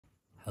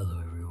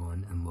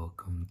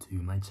welcome to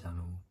my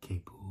channel,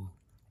 Cable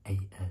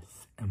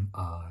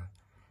ASMR.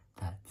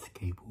 That's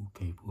cable.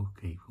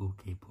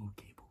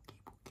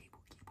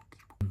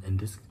 In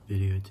this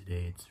video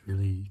today, it's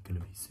really gonna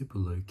be super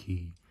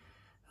low-key.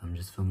 I'm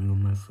just filming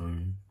on my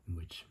phone,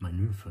 which my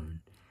new phone.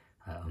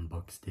 I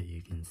unboxed it.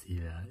 You can see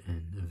that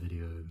in a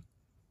video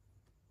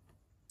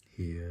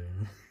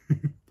here.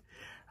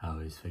 I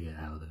always forget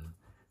how the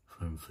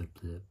phone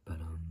flipped it, but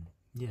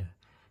yeah,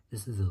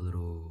 this is a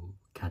little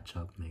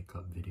catch-up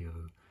makeup video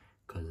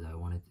because I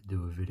wanted to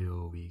do a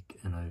video a week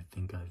and I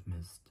think I've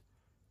missed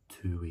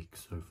 2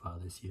 weeks so far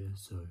this year,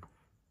 so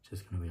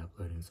just gonna be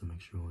uploading some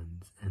extra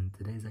ones. And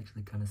today's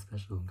actually kind of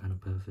special and kind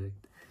of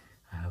perfect.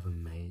 I have a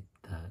mate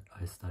that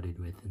I studied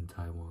with in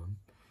Taiwan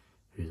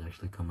who's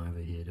actually come over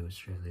here to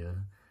Australia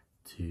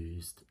to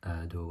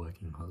do a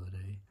working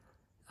holiday,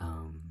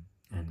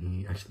 and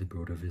he actually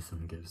brought over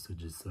some gifts,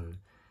 which is so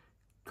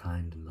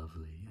kind and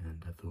lovely,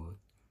 and I thought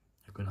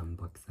I could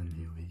unbox them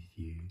here with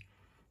you,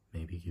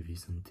 maybe give you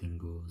some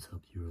tingles,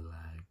 help you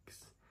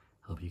relax,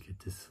 help you get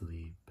to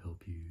sleep,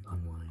 help you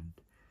unwind.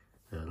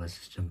 Let's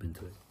just jump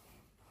into it.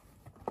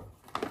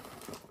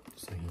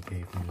 So he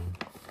gave me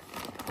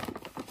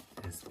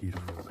this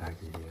beautiful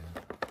packet here.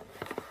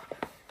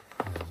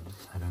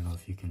 I don't know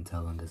if you can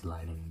tell on this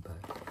lighting,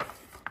 but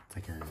it's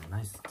like a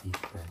nice deep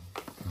red.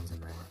 Comes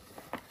in red.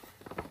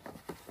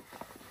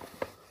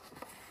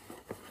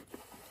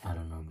 I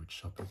don't know which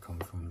shop it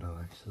comes from though,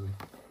 actually,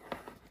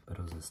 but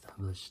it was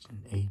established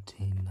in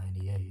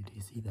 1898.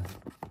 You see that?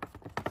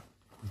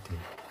 Okay.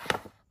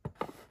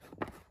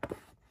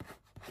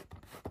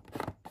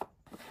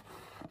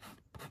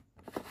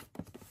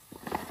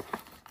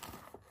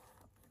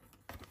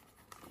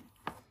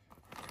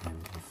 And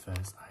the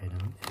first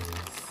item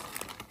is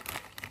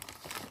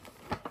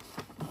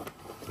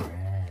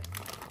bread.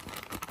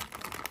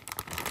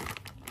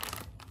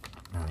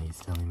 Now he's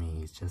telling me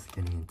he's just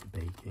getting into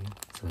baking,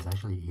 so it's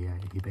actually here.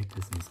 He baked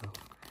this himself.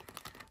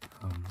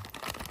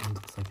 It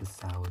looks like a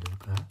sourdough,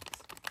 perhaps.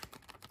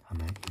 I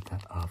might eat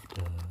that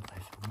after I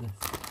film this.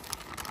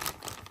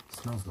 It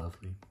smells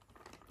lovely.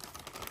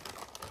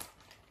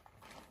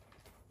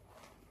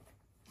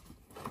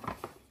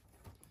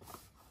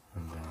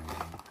 And then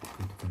I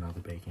think it's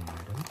another baking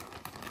item.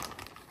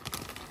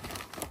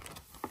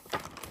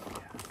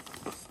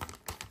 Yes.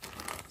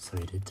 So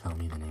he did tell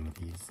me the name of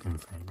these in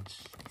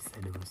French. He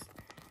said it was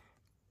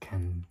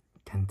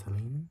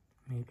cantaline,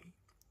 maybe?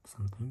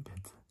 Something.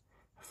 It's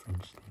a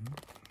French thing.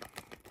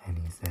 And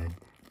he said,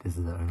 this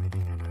is the only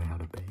thing I know how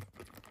to bake.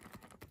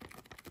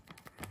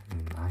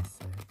 And I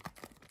said,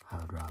 I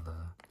would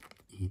rather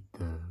eat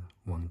the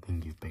one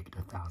thing you've baked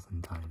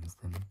 1,000 times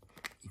than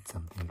eat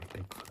something you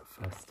baked for the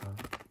first time.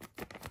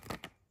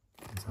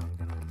 And so I'm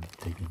gonna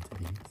dig into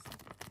these.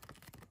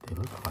 They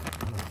look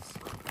quite nice,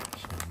 quite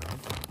fresh and red.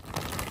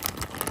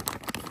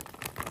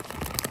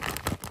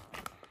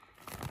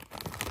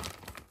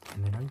 And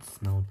they don't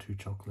smell too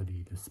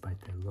chocolatey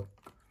despite their look.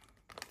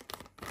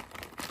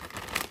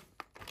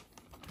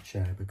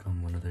 Should I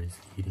become one of those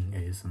eating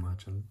ASMR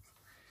channels?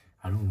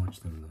 I don't watch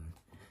them though,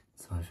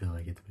 so I feel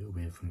like it's a bit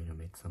weird for me to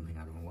make something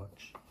I don't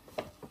watch.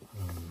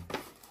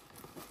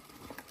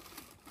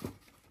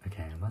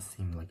 Okay, I must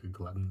seem like a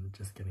glutton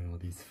just getting all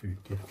these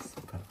food gifts,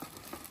 but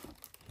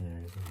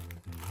here's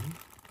everything.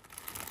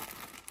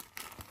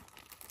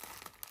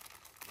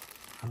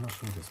 I'm not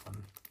sure this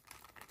one.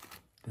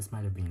 This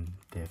might have been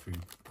their food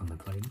on the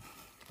plane,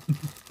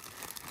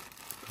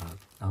 but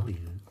I'll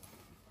eat it.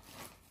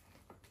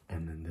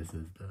 And then this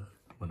is the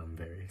one I'm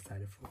very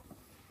excited for.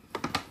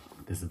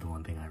 This is the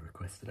one thing I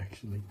requested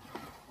actually.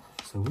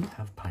 So we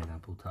have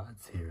pineapple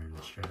tarts here in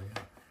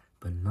Australia,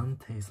 but none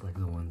taste like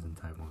the ones in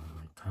Taiwan.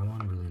 Like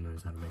Taiwan really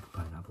knows how to make a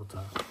pineapple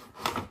tart.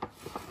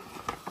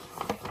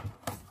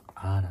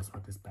 Ah, that's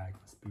what this bag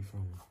must be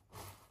from.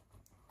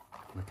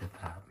 Look at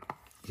that.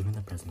 Even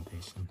the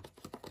presentation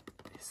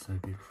is so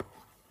beautiful.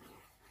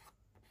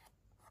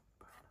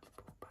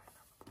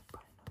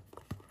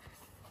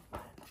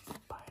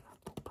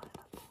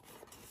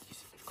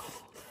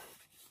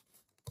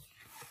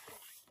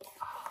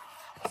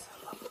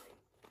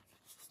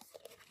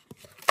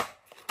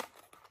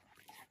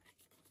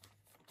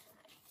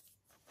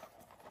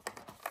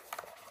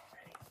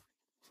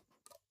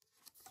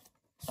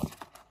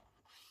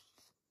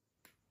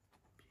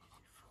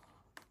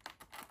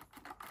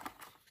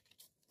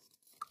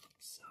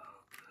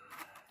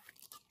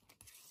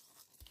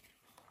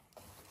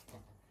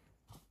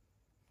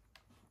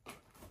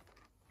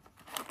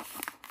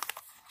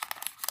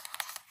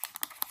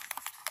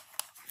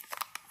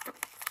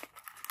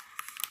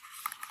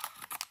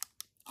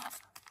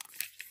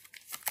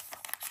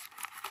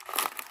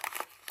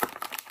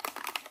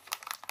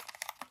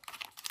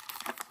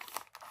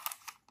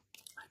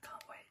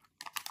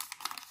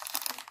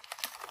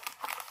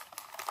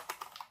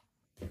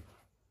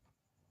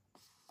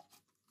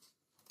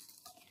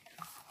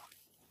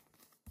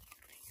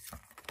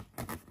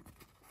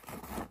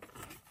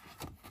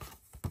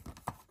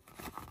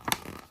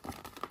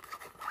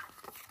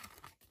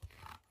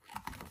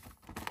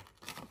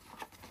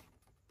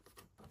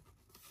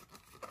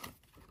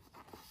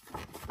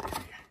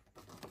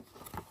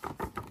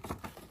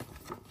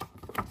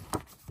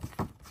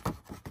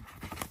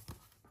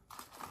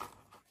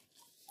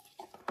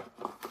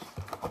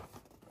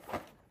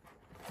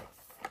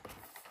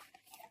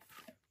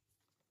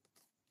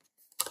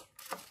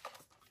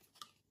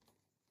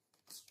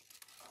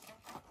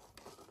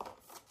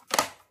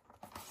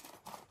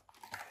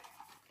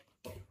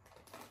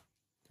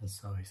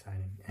 so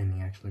exciting. And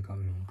he actually got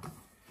me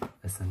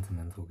a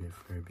sentimental gift,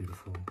 very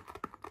beautiful.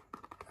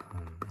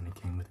 And it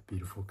came with a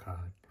beautiful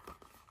card.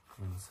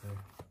 And so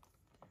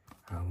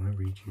I won't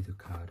read you the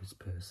card, it's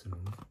personal,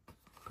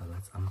 but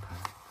let's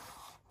unpack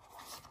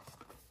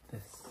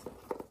this.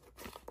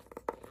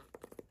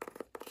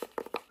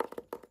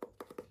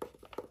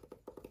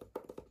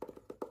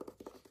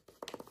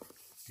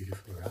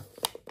 Beautifully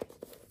wrapped.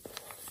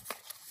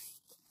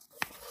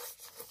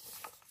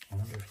 I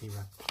wonder if he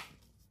wrapped.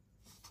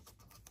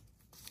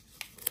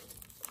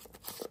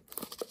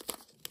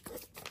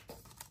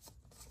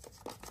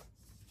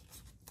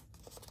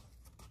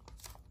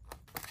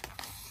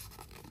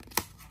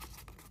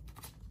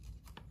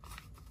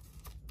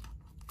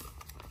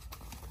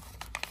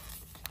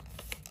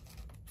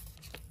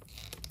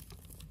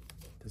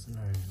 Doesn't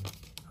know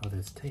how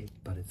there's tape,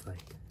 but it's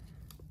like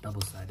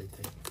double-sided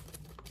tape.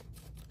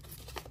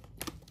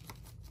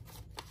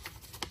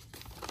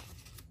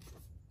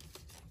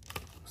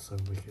 So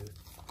wicked.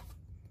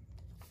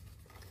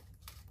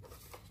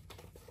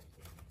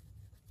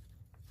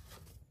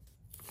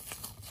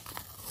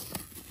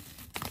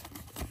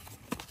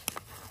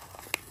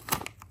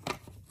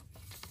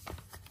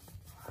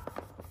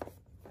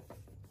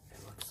 It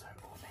looks so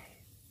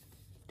homemade.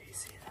 Do you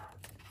see that?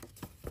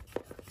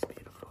 It looks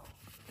beautiful.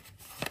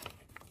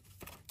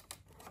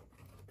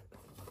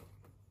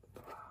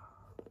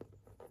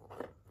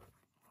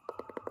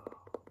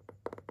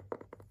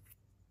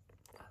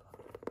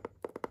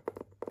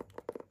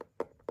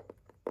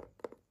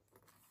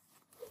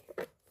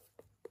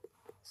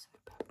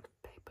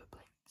 Paper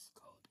blanks,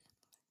 gold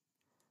inlay,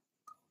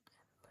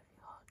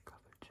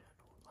 hardcover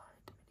journal,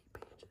 lined mini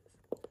pages.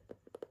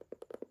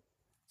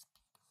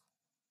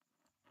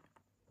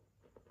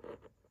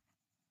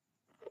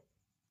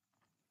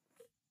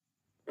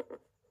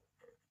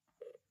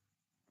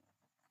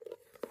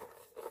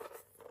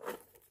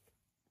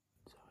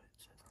 So it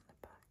says on the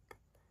back,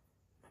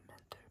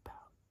 memento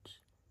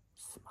pouch,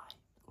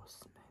 Smythe or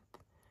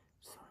Smith,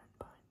 sewn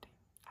binding,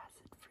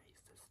 acid-free,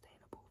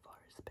 sustainable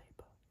forest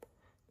paper.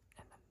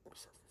 And then it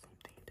says the same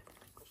thing in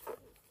different language.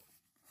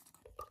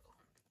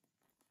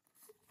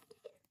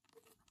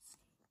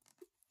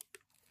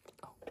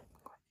 Oh,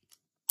 quite.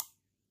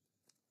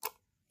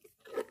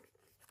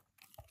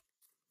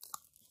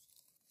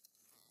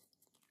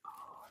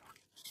 Oh,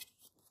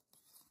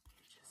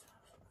 pages of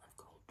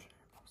gold trim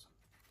or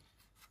something.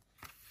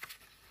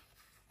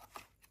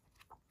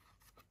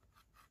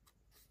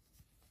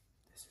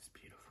 This is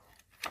beautiful.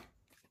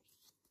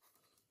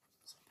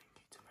 So thank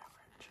you to my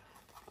friend Joe.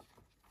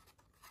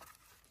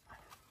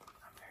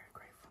 I'm very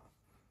grateful,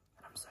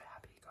 and I'm so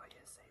happy he got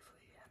here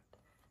safely and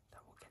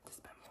that we'll get to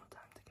spend more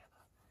time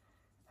together.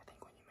 I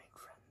think when you make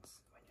friends,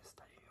 when you're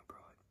studying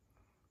abroad,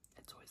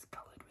 it's always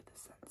coloured with a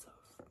sense of